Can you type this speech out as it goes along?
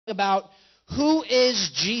about who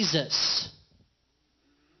is Jesus.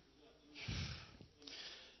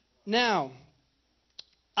 Now,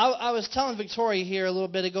 I was telling Victoria here a little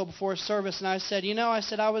bit ago before service, and I said,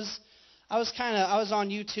 I was on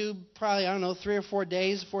YouTube probably, 3 or 4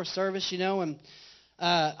 days before service, and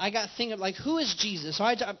I got thinking, like, who is Jesus? So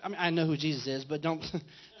I know who Jesus is, but don't,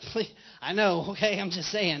 I know, okay, I'm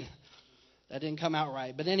just saying. That didn't come out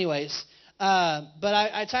right. But anyways, but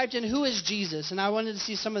I typed in who is Jesus, and I wanted to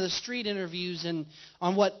see some of the street interviews and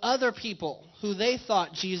on what other people, who they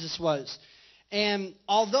thought Jesus was. And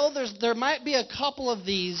although there might be a couple of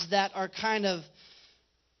these that are kind of,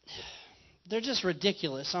 they're just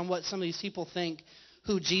ridiculous on what some of these people think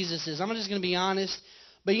who Jesus is. I'm just going to be honest.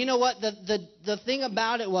 But you know what? The thing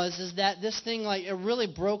about it is that this thing, like, it really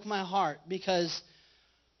broke my heart, because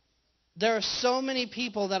there are so many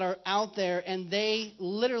people that are out there and they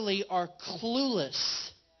literally are clueless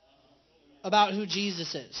about who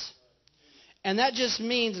Jesus is. And that just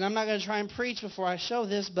means, and I'm not going to try and preach before I show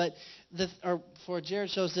this, or before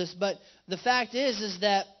Jared shows this, but the fact is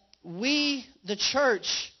that we, the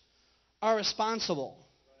church, are responsible.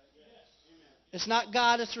 It's not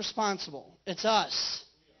God that's responsible. It's us.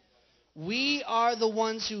 We are the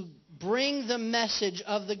ones who bring the message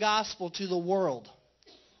of the gospel to the world.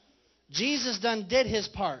 Jesus did his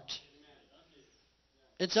part.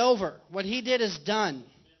 It's over. What he did is done.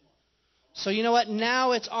 So you know what?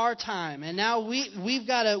 Now it's our time, and now we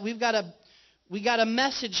got a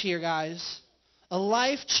message here, guys, a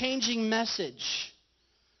life-changing message.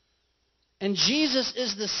 And Jesus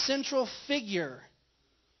is the central figure.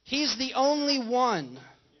 He's the only one.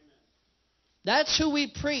 That's who we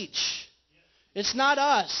preach. It's not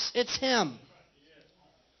us. It's him.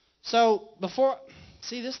 So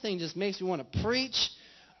see, this thing just makes me want to preach.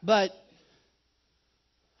 But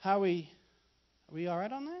are we all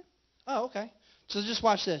right on that? Oh, okay. So just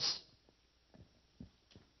watch this.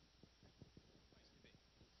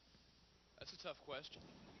 That's a tough question.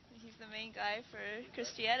 He's the main guy for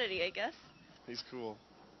Christianity, I guess. He's cool.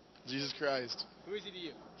 Jesus Christ. Who is he to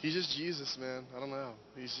you? He's just Jesus, man. I don't know.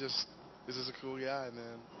 This is a cool guy,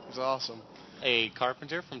 man. He's awesome. A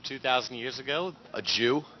carpenter from 2,000 years ago. A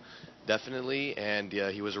Jew, definitely, and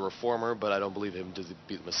he was a reformer, but I don't believe him to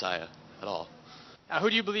be the Messiah at all. Who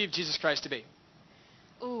do you believe Jesus Christ to be?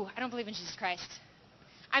 Ooh, I don't believe in Jesus Christ.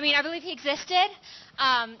 I mean, I believe he existed,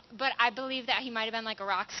 but I believe that he might have been like a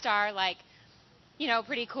rock star, like,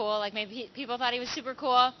 pretty cool. Like maybe people thought he was super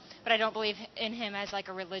cool, but I don't believe in him as like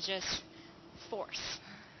a religious force.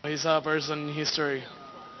 He's a person in history.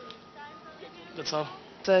 That's all.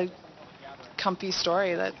 It's a comfy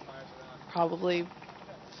story that probably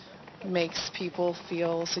makes people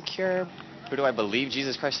feel secure. Who do I believe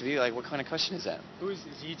Jesus Christ to be? Like, what kind of question is that? Is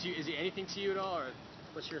he anything to you at all, or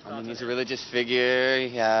what's your thoughts? I mean, he's a religious figure.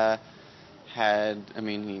 He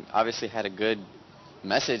obviously had a good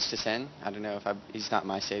message to send. I don't know if he's not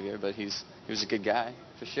my savior, but he was a good guy,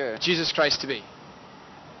 for sure. Jesus Christ to be?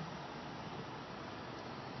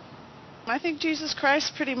 I think Jesus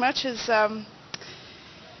Christ pretty much is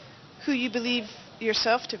who you believe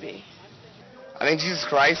yourself to be. I think Jesus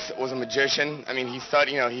Christ was a magician. I mean, he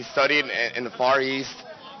studied in the Far East,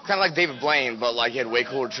 kind of like David Blaine, but like he had way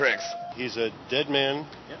cooler tricks. He's a dead man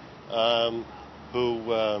who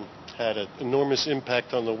had an enormous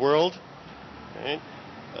impact on the world, right?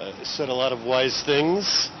 Said a lot of wise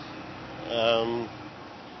things, and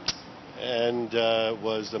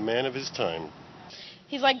was a man of his time.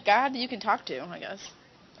 He's like God that you can talk to, I guess.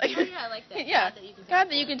 Oh, yeah, I like that. Yeah, God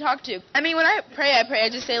that you can talk to. I mean, when I pray, I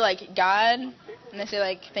just say, like, God, and I say,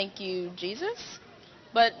 like, thank you, Jesus.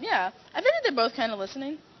 But, yeah, I think that they're both kind of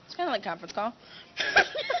listening. It's kind of like a conference call.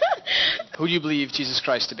 Who do you believe Jesus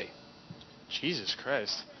Christ to be? Jesus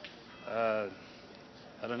Christ. I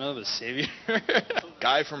don't know, the Savior.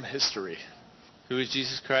 Guy from history. Who is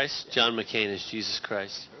Jesus Christ? John McCain is Jesus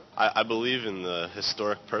Christ. I believe in the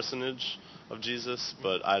historic personage of Jesus,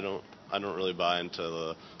 but I don't really buy into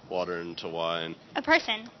the water into wine. A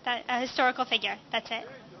person, a historical figure. That's it.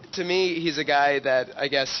 To me, he's a guy that I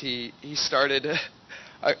guess he started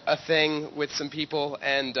a thing with some people,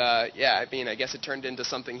 and I guess it turned into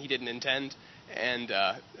something he didn't intend, and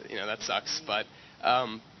that sucks. But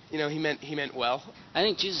he meant well. I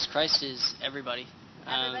think Jesus Christ is everybody.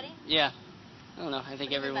 Everybody? Yeah. I don't know. I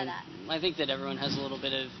think everyone. I think that everyone has a little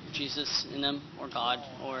bit of Jesus in them, or God,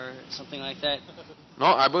 or something like that. No,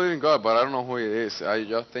 I believe in God, but I don't know who He is. I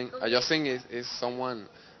just think it's someone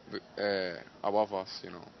above us,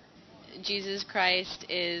 Jesus Christ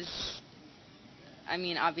is,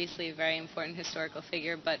 obviously a very important historical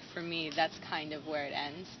figure, but for me, that's kind of where it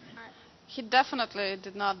ends. He definitely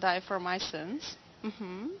did not die for my sins.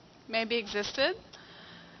 Maybe existed.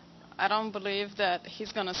 I don't believe that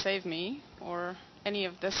he's going to save me or any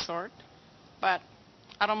of this sort, but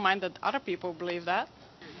I don't mind that other people believe that.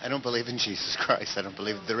 I don't believe in Jesus Christ. I don't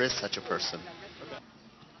believe there is such a person.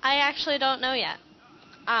 I actually don't know yet.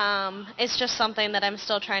 It's just something that I'm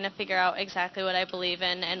still trying to figure out exactly what I believe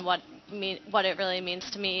in and what it really means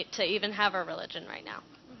to me to even have a religion right now.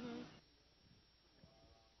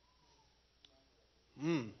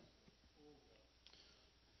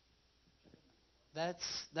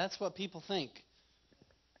 That's what people think.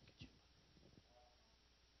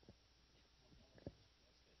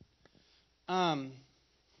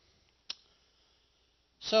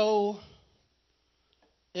 So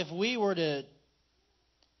if we were to,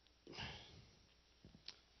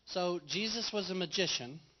 so Jesus was a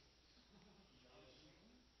magician.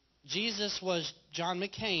 Jesus was John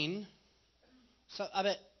McCain. So I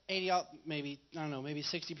bet 80, maybe, I don't know, maybe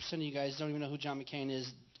 60% of you guys don't even know who John McCain is.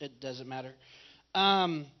 It doesn't matter.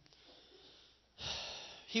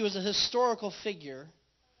 He was a historical figure.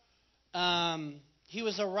 He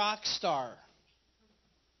was a rock star.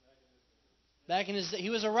 Back in his day, he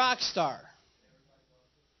was a rock star.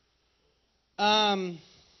 I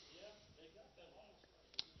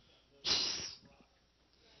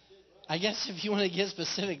guess if you want to get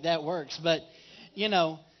specific, that works. But,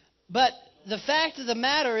 but the fact of the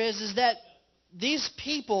matter is that these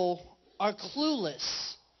people are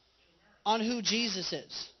clueless on who Jesus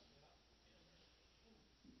is.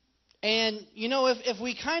 And, if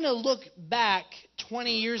we kind of look back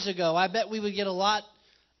 20 years ago, I bet we would get a lot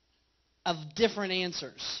of different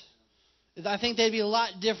answers. I think they'd be a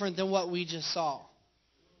lot different than what we just saw.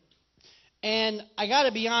 And I got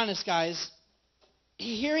to be honest, guys,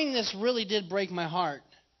 hearing this really did break my heart.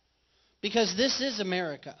 Because this is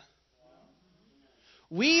America.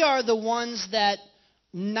 We are the ones that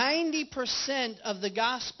 90% of the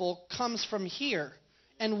gospel comes from here.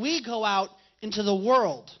 And we go out into the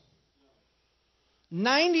world.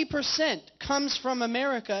 90% comes from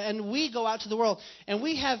America, and we go out to the world. And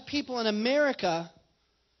we have people in America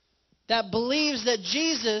that believes that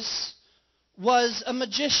Jesus was a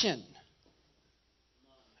magician.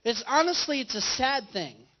 It's a sad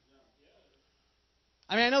thing.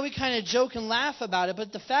 I mean, I know we kind of joke and laugh about it,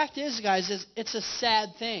 but the fact is, guys, it's a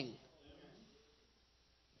sad thing.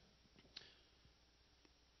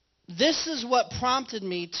 This is what prompted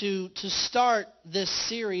me to start this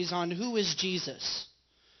series on who is Jesus.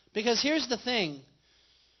 Because here's the thing.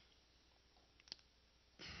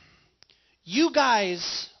 You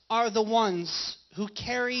guys are the ones who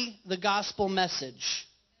carry the gospel message.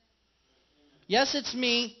 Yes, it's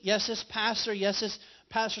me. Yes, it's Pastor. Yes, it's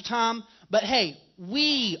Pastor Tom. But hey,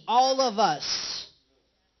 all of us,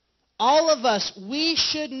 we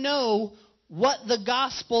should know what the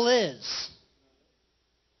gospel is.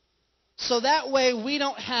 So that way we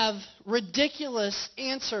don't have ridiculous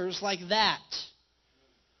answers like that.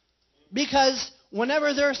 Because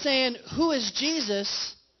whenever they're saying, who is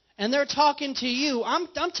Jesus, and they're talking to you, I'm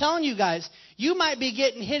telling you guys, you might be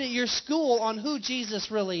getting hit at your school on who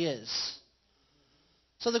Jesus really is.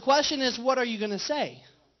 So the question is, what are you going to say?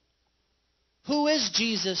 Who is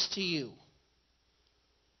Jesus to you?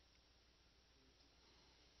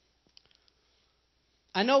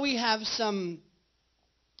 I know we have some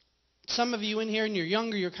of you in here, and you're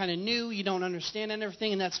younger, you're kind of new, you don't understand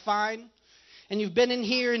everything, and that's fine. And you've been in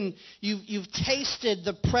here, and you've tasted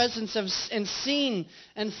the presence of, and seen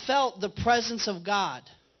and felt the presence of God.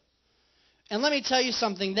 And let me tell you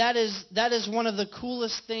something, that is one of the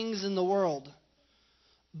coolest things in the world.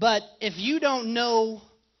 But if you don't know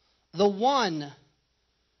the one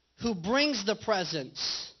who brings the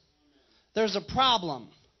presence, there's a problem.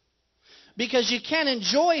 Because you can't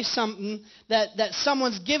enjoy something that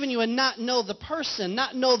someone's given you and not know the person,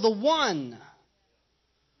 not know the one.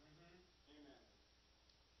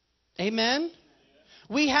 Amen?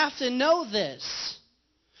 We have to know this.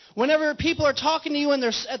 Whenever people are talking to you and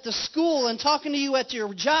they're at the school and talking to you at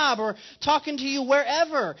your job or talking to you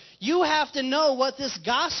wherever, you have to know what this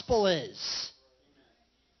gospel is.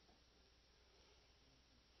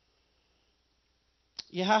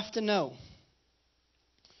 You have to know.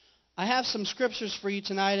 I have some scriptures for you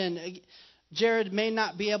tonight, and Jared may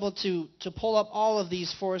not be able to pull up all of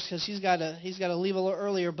these for us because he's got to leave a little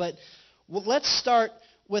earlier. But let's start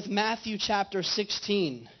with Matthew chapter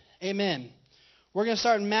 16. Amen. We're going to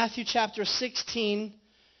start in Matthew chapter 16,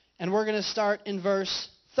 and we're going to start in verse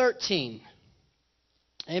 13.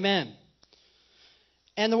 Amen.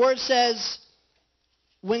 And the word says,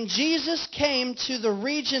 when Jesus came to the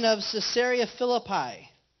region of Caesarea Philippi,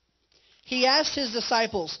 he asked his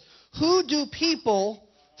disciples, who do people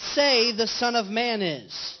say the Son of Man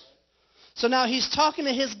is? So now he's talking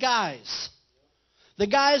to his guys, the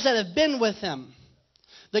guys that have been with him,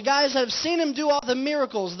 the guys that have seen him do all the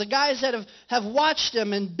miracles, the guys that have watched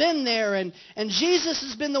him and been there, and Jesus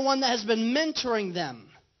has been the one that has been mentoring them.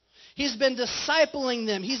 He's been discipling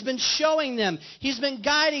them. He's been showing them. He's been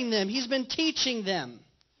guiding them. He's been teaching them.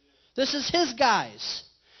 This is his guys.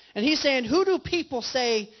 And he's saying, who do people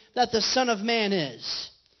say that the Son of Man is?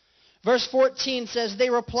 Verse 14 says, they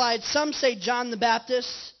replied, some say John the Baptist,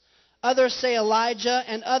 others say Elijah,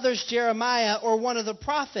 and others Jeremiah or one of the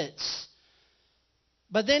prophets.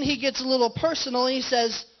 But then he gets a little personal. He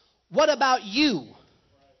says, what about you?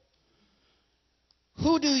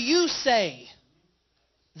 Who do you say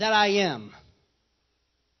that I am?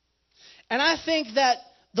 And I think that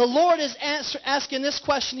the Lord is asking this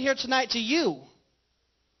question here tonight to you.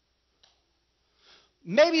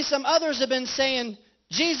 Maybe some others have been saying,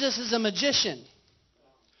 Jesus is a magician.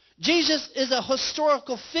 Jesus is a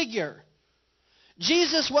historical figure.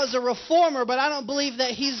 Jesus was a reformer, but I don't believe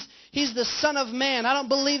that he's the Son of Man. I don't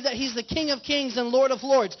believe that he's the King of Kings and Lord of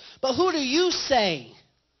Lords. But who do you say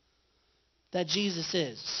that Jesus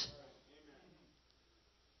is?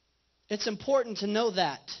 It's important to know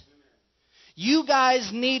that. You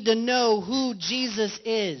guys need to know who Jesus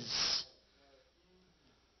is.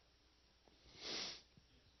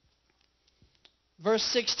 Verse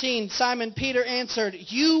 16, Simon Peter answered,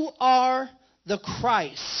 you are the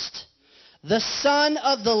Christ, the Son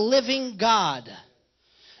of the living God.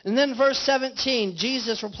 And then verse 17,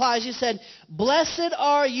 Jesus replies, he said, blessed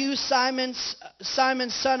are you, Simon,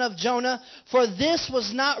 son of Jonah, for this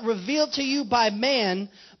was not revealed to you by man,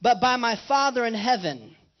 but by my Father in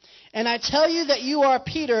heaven. And I tell you that you are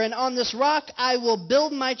Peter, and on this rock I will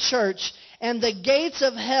build my church, and the gates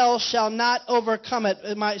of hell shall not overcome it.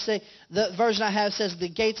 It might say, the version I have says the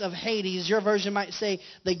gates of Hades. Your version might say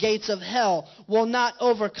the gates of hell will not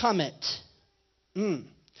overcome it.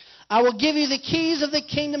 I will give you the keys of the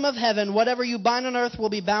kingdom of heaven. Whatever you bind on earth will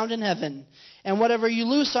be bound in heaven, and whatever you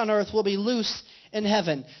loose on earth will be loose in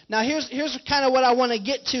heaven. Now here's kind of what I want to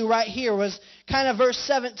get to right here, was kind of verse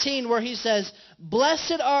 17 where he says,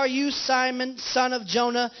 blessed are you, Simon, son of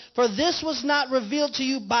Jonah, for this was not revealed to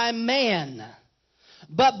you by man,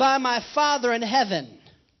 but by my Father in heaven.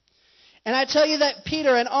 And I tell you that,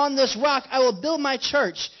 Peter, and on this rock I will build my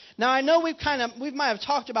church. Now I know we might have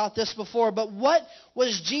talked about this before, but what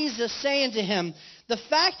was Jesus saying to him? The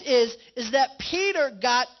fact is that Peter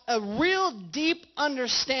got a real deep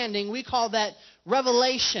understanding, we call that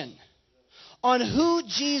revelation, on who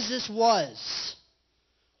Jesus was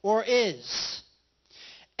or is.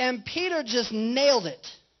 And Peter just nailed it.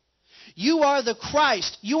 You are the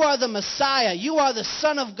Christ. You are the Messiah. You are the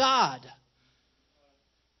Son of God.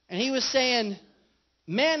 And he was saying,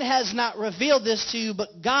 man has not revealed this to you, but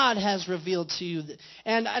God has revealed to you.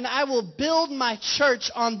 And I will build my church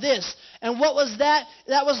on this. And what was that?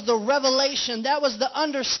 That was the revelation. That was the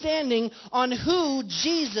understanding on who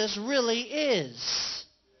Jesus really is.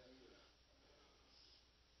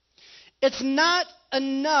 It's not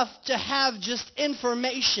enough to have just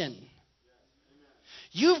information.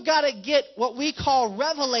 You've got to get what we call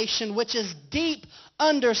revelation, which is deep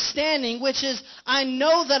understanding, which is I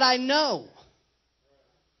know that I know.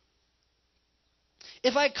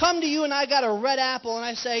 If I come to you and I got a red apple and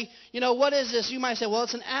I say, what is this? You might say, well,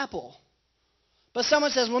 it's an apple. But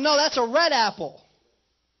someone says, well, no, that's a red apple.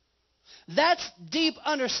 That's deep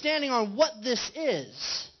understanding on what this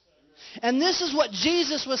is. And this is what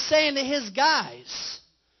Jesus was saying to his guys,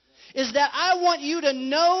 is that I want you to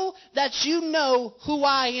know that you know who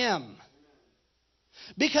I am.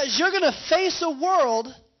 Because you're going to face a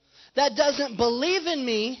world that doesn't believe in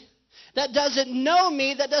me, that doesn't know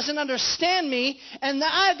me, that doesn't understand me, and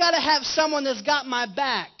that I've got to have someone that's got my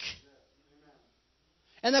back.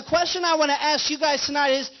 And the question I want to ask you guys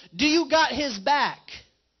tonight is, do you got his back?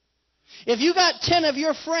 If you got 10 of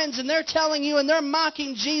your friends and they're telling you and they're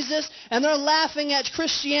mocking Jesus and they're laughing at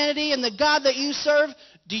Christianity and the God that you serve,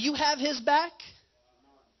 do you have his back?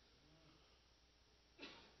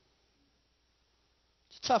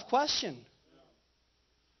 It's a tough question.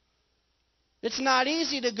 It's not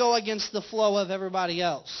easy to go against the flow of everybody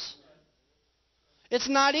else. It's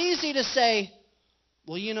not easy to say,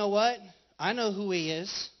 well, you know what? I know who he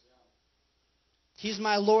is. He's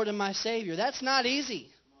my Lord and my Savior. That's not easy.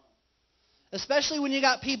 Especially when you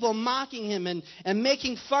got people mocking him and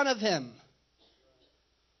making fun of him.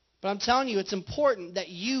 But I'm telling you, it's important that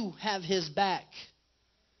you have his back.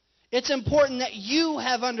 It's important that you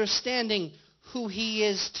have understanding who he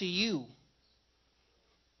is to you.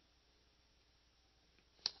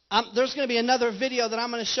 There's going to be another video that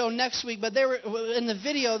I'm going to show next week, but in the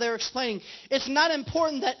video they were explaining it's not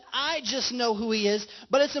important that I just know who he is,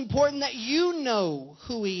 but it's important that you know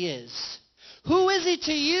who he is. Who is he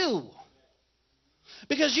to you?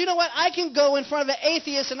 Because you know what? I can go in front of an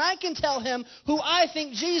atheist and I can tell him who I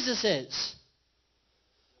think Jesus is.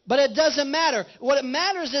 But it doesn't matter. What it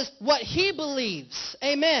matters is what he believes.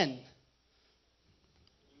 Amen.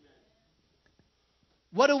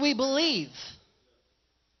 What do we believe?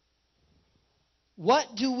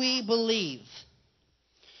 What do we believe?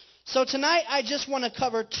 So tonight I just want to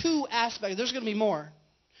cover two aspects. There's going to be more.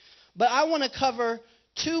 But I want to cover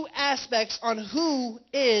two aspects on who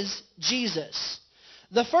is Jesus.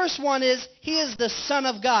 The first one is he is the Son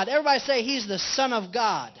of God. Everybody say he's the Son of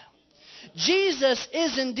God. Jesus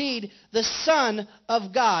is indeed the Son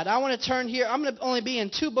of God. I want to turn here. I'm going to only be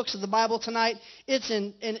in two books of the Bible tonight. It's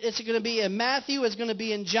going to be in Matthew. It's going to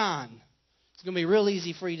be in John. It's going to be real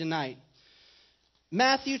easy for you tonight.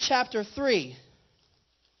 Matthew chapter 3.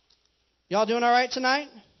 Y'all doing all right tonight?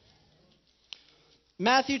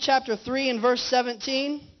 Matthew chapter 3 and verse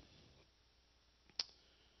 17.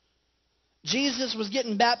 Jesus was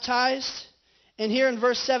getting baptized. And here in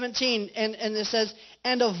verse 17, and it says,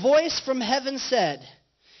 "And a voice from heaven said,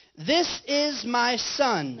 'This is my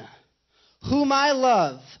Son, whom I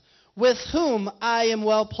love, with whom I am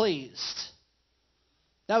well pleased.'"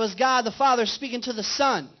 That was God the Father speaking to the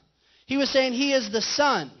Son. He was saying he is the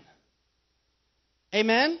Son.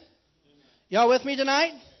 Amen? Y'all with me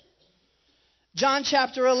tonight? John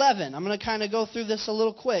chapter 11. I'm going to kind of go through this a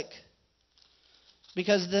little quick.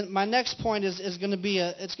 Because my next point is going to be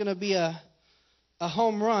a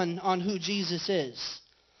home run on who Jesus is.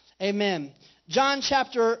 Amen. John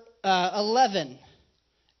chapter 11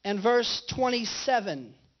 and verse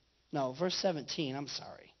 27. No, verse 17. I'm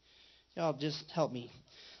sorry. Y'all just help me.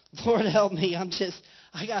 Lord help me.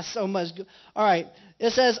 I got so much. All right.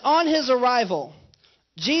 It says, "On his arrival,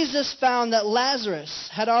 Jesus found that Lazarus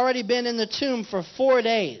had already been in the tomb for 4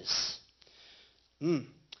 days."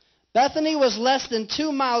 Bethany was less than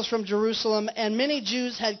 2 miles from Jerusalem, and many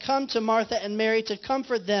Jews had come to Martha and Mary to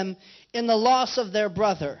comfort them in the loss of their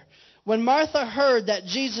brother. When Martha heard that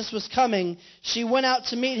Jesus was coming, she went out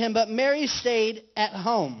to meet him, but Mary stayed at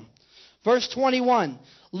home. Verse 21,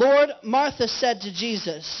 "Lord," Martha said to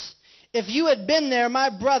Jesus, "if you had been there, my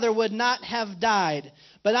brother would not have died.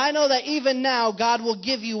 But I know that even now God will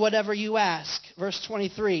give you whatever you ask." Verse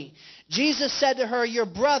 23, Jesus said to her, "Your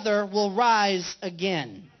brother will rise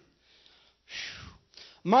again."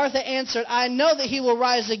 Martha answered, "I know that he will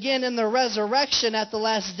rise again in the resurrection at the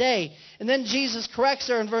last day." And then Jesus corrects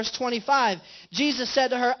her in verse 25. Jesus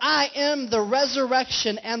said to her, "I am the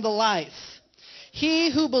resurrection and the life.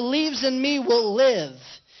 He who believes in me will live,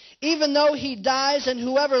 even though he dies, and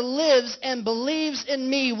whoever lives and believes in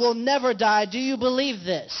me will never die." Do you believe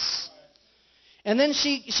this? And then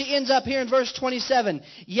she ends up here in verse 27.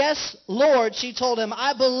 "Yes, Lord," she told him,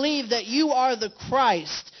 "I believe that you are the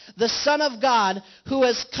Christ, the Son of God, who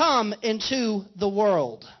has come into the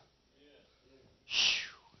world."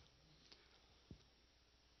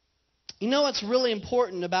 You know what's really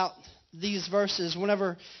important about these verses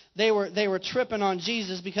whenever they were tripping on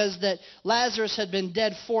Jesus, because that Lazarus had been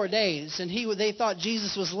dead 4 days, and they thought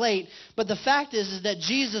Jesus was late, but the fact is that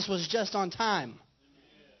Jesus was just on time.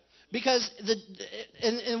 Because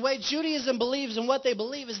in the way Judaism believes, and what they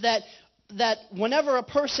believe is that whenever a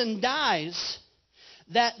person dies,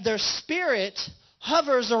 that their spirit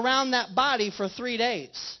hovers around that body for 3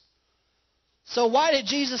 days. So why did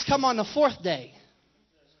Jesus come on the 4th day?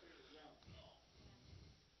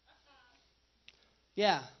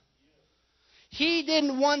 Yeah. He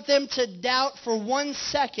didn't want them to doubt for 1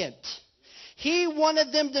 second. He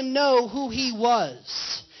wanted them to know who he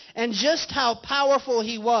was and just how powerful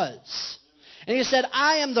he was. And he said,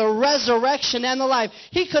 "I am the resurrection and the life."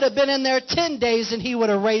 He could have been in there 10 days and he would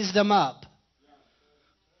have raised them up.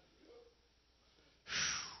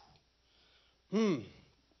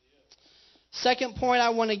 Second point I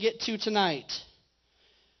want to get to tonight.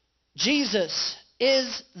 Jesus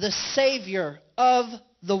is the Savior of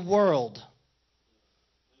the world.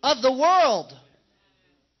 Of the world.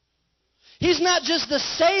 He's not just the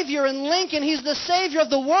Savior in Lincoln. He's the Savior of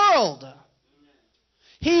the world.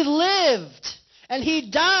 He lived and he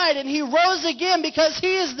died and he rose again because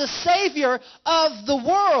he is the Savior of the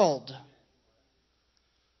world.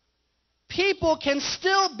 People can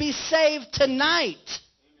still be saved tonight.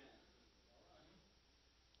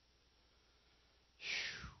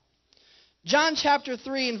 John chapter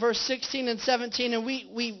 3 and verse 16 and 17, and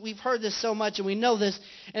we've heard this so much and we know this.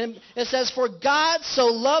 And it says, "For God so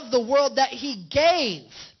loved the world that he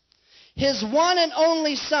gave His one and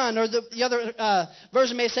only Son, or the other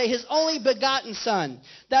version may say, His only begotten Son,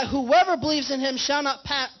 that whoever believes in Him shall not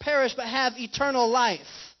perish but have eternal life.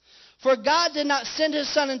 For God did not send His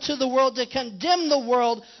Son into the world to condemn the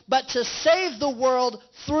world, but to save the world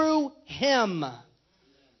through Him.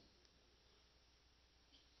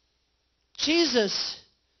 Jesus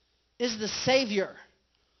is the Savior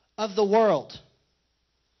of the world.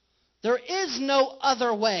 There is no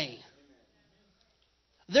other way.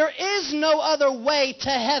 There is no other way to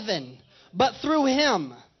heaven but through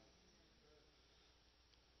Him.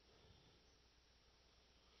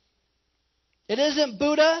 It isn't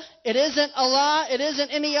Buddha. It isn't Allah. It isn't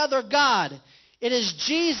any other God. It is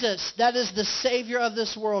Jesus that is the Savior of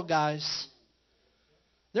this world, guys.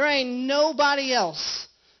 There ain't nobody else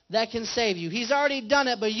that can save you. He's already done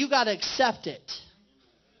it, but you got to accept it.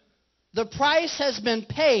 The price has been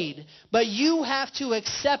paid, but you have to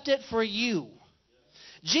accept it for you.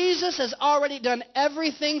 Jesus has already done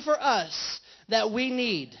everything for us that we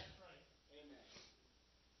need.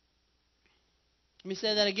 Let me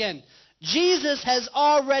say that again. Jesus has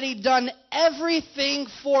already done everything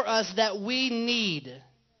for us that we need.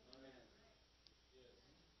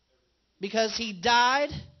 Because He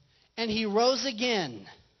died and He rose again.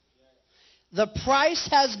 The price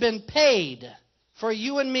has been paid for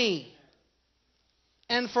you and me.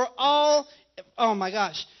 And for all, oh my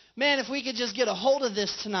gosh. Man, if we could just get a hold of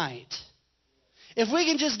this tonight. If we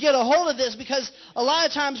can just get a hold of this, because a lot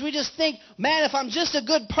of times we just think, man, if I'm just a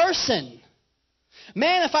good person,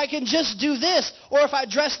 man, if I can just do this, or if I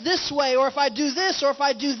dress this way, or if I do this, or if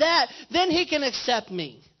I do that, then He can accept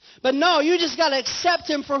me. But no, you just got to accept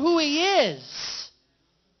Him for who He is.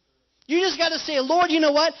 You just got to say, Lord, you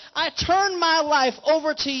know what? I turn my life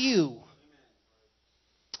over to You.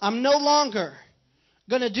 I'm no longer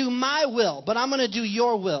going to do my will, but I'm going to do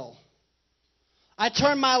Your will. I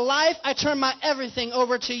turn my life, I turn my everything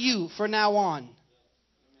over to You from now on.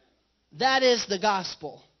 That is the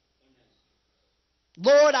gospel.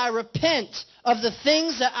 Lord, I repent of the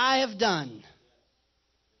things that I have done.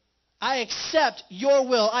 I accept Your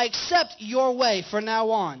will. I accept Your way from now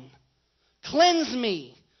on. Cleanse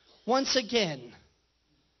me once again.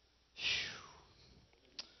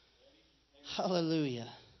 Whew. Hallelujah.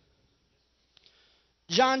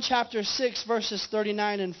 John chapter 6, verses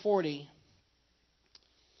 39 and 40.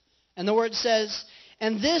 And the word says,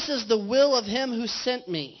 "And this is the will of Him who sent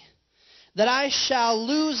me, that I shall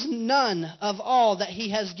lose none of all that He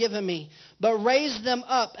has given me, but raise them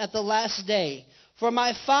up at the last day. For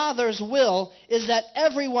my Father's will is that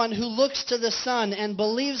everyone who looks to the Son and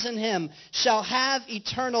believes in Him shall have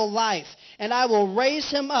eternal life, and I will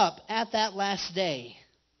raise him up at that last day."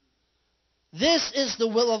 This is the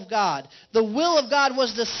will of God. The will of God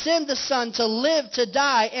was to send the Son to live, to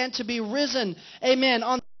die, and to be risen, amen,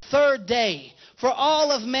 on the third day for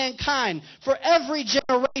all of mankind, for every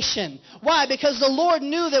generation. Why? Because the Lord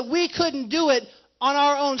knew that we couldn't do it on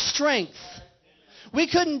our own strength. We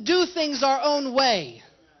couldn't do things our own way.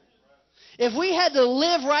 If we had to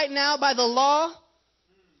live right now by the law,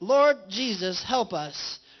 Lord Jesus, help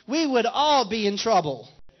us. We would all be in trouble.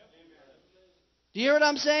 Do you hear what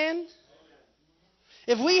I'm saying?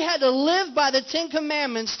 If we had to live by the 10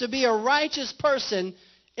 Commandments to be a righteous person,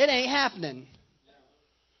 it ain't happening.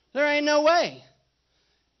 There ain't no way.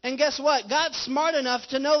 And guess what? God's smart enough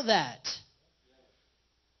to know that.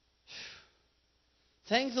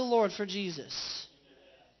 Thank the Lord for Jesus.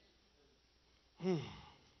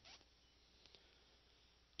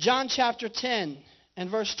 John chapter 10 and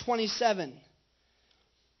verse 27.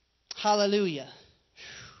 Hallelujah.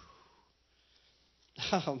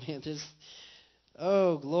 Oh man, this...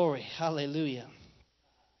 Oh, glory. Hallelujah.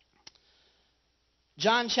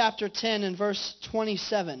 John chapter 10 and verse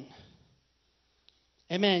 27.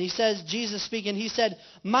 Amen. He says, Jesus speaking, He said,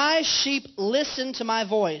 "My sheep listen to my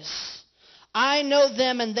voice. I know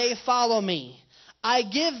them and they follow me. I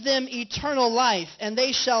give them eternal life and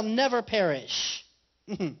they shall never perish.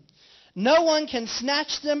 No one can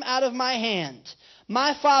snatch them out of my hand.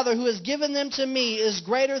 My Father who has given them to me is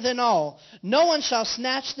greater than all. No one shall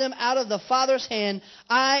snatch them out of the Father's hand.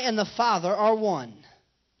 I and the Father are one."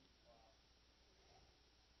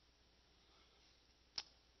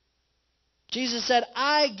 Jesus said,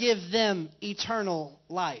 "I give them eternal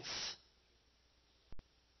life."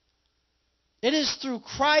 It is through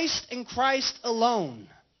Christ and Christ alone.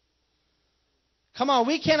 Come on,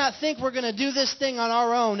 we cannot think we're going to do this thing on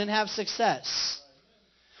our own and have success.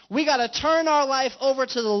 We got to turn our life over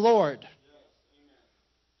to the Lord.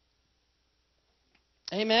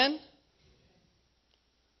 Amen.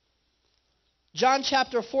 John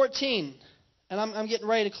chapter 14, and I'm getting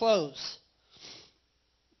ready to close.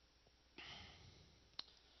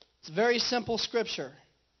 It's a very simple scripture.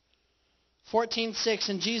 14:6,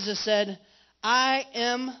 and Jesus said, I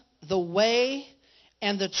am the way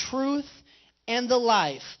and the truth and the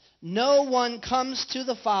life. No one comes to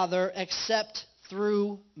the Father except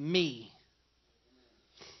through me.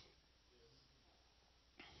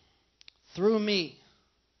 Through me.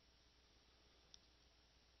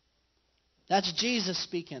 That's Jesus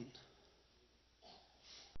speaking.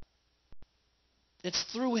 It's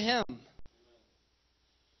through him.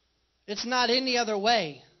 It's not any other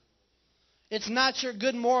way. It's not your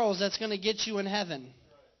good morals that's going to get you in heaven.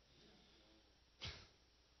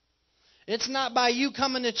 It's not by you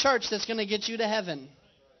coming to church that's going to get you to heaven.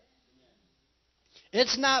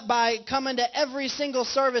 It's not by coming to every single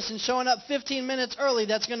service and showing up 15 minutes early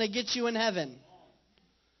that's going to get you in heaven.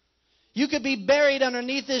 You could be buried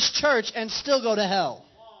underneath this church and still go to hell.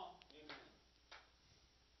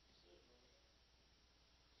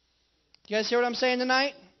 You guys hear what I'm saying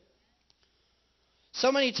tonight?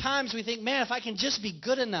 So many times we think, man, if I can just be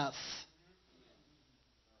good enough.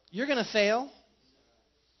 You're going to fail.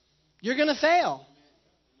 You're going to fail.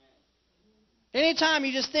 Anytime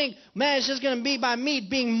you just think, man, it's just going to be by me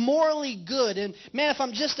being morally good, and man, if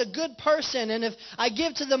I'm just a good person, and if I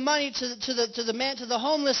give to the money to the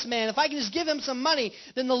homeless man, if I can just give him some money,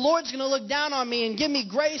 then the Lord's going to look down on me and give me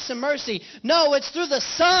grace and mercy. No, it's through the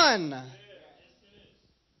Son.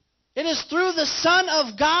 It is through the Son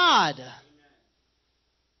of God.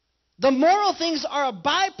 The moral things are a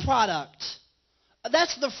byproduct.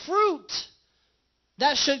 That's the fruit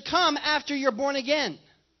that should come after you're born again.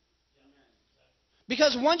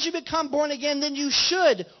 Because once you become born again, then you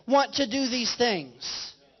should want to do these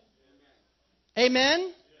things.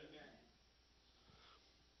 Amen?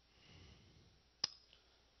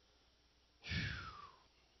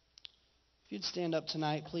 If you'd stand up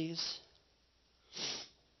tonight, please.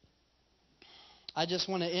 I just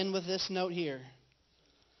want to end with this note here.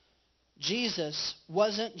 Jesus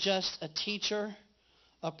wasn't just a teacher,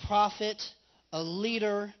 a prophet, a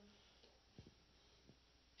leader.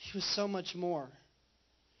 He was so much more.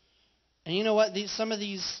 And you know what? Some of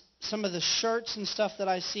the shirts and stuff that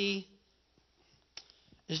I see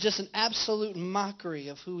is just an absolute mockery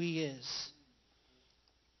of who he is.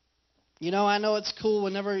 You know, I know it's cool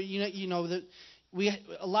whenever that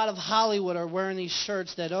a lot of Hollywood are wearing these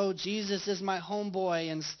shirts that, oh, Jesus is my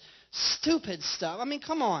homeboy and stupid stuff. I mean,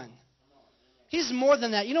 come on. He's more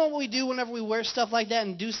than that. You know what we do whenever we wear stuff like that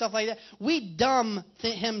and do stuff like that? We dumb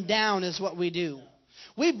him down is what we do.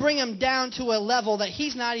 We bring him down to a level that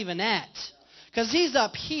he's not even at. Because he's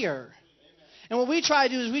up here. And what we try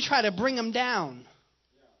to do is we try to bring him down.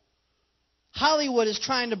 Hollywood is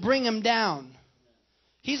trying to bring him down.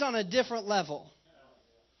 He's on a different level.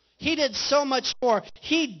 He did so much more.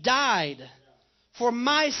 He died for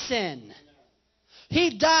my sin.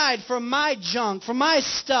 He died for my junk, for my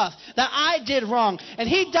stuff that I did wrong. And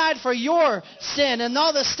he died for your sin and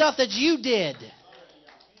all the stuff that you did.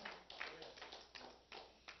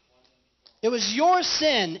 It was your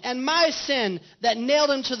sin and my sin that nailed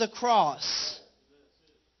him to the cross.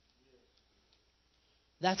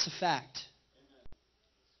 That's a fact.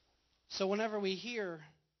 So whenever we hear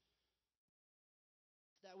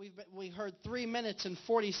that we heard 3 minutes and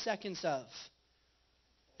 40 seconds of,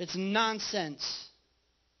 it's nonsense.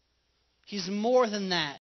 He's more than that.